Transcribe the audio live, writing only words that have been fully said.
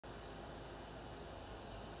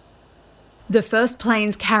The first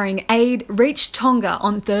planes carrying aid reached Tonga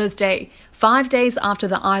on Thursday, 5 days after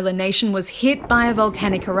the island nation was hit by a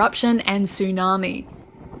volcanic eruption and tsunami.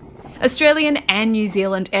 Australian and New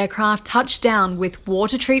Zealand aircraft touched down with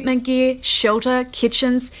water treatment gear, shelter,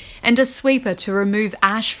 kitchens, and a sweeper to remove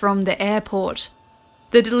ash from the airport.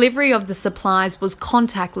 The delivery of the supplies was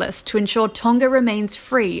contactless to ensure Tonga remains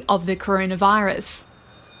free of the coronavirus.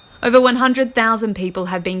 Over 100,000 people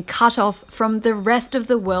have been cut off from the rest of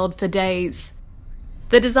the world for days.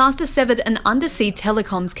 The disaster severed an undersea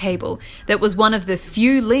telecoms cable that was one of the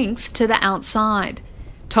few links to the outside.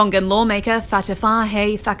 Tongan lawmaker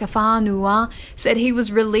Fatafahe Whakawhanua said he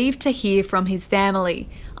was relieved to hear from his family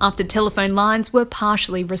after telephone lines were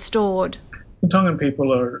partially restored. The Tongan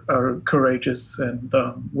people are courageous and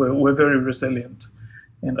we're very resilient.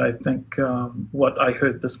 And I think what I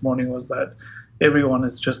heard this morning was that everyone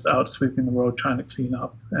is just out sweeping the road trying to clean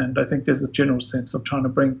up. And I think there's a general sense of trying to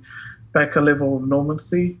bring back a level of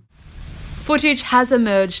normalcy. Footage has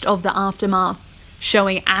emerged of the aftermath,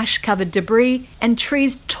 showing ash-covered debris and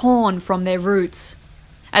trees torn from their roots.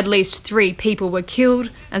 At least 3 people were killed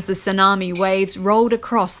as the tsunami waves rolled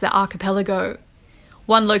across the archipelago.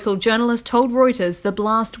 One local journalist told Reuters the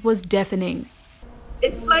blast was deafening.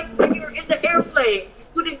 It's like when you're in the airplane, you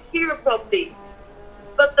couldn't hear properly.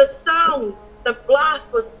 But the sound, the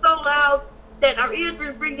blast was so loud that our ears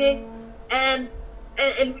were ringing and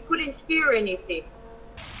we couldn't hear anything.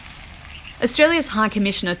 Australia's High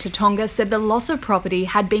Commissioner to Tonga said the loss of property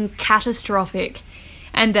had been catastrophic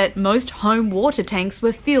and that most home water tanks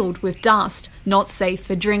were filled with dust, not safe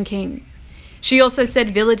for drinking. She also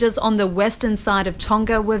said villages on the western side of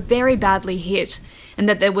Tonga were very badly hit and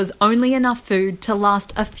that there was only enough food to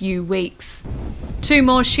last a few weeks. 2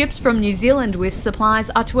 more ships from New Zealand with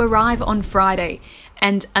supplies are to arrive on Friday,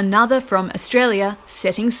 and another from Australia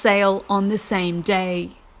setting sail on the same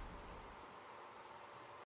day.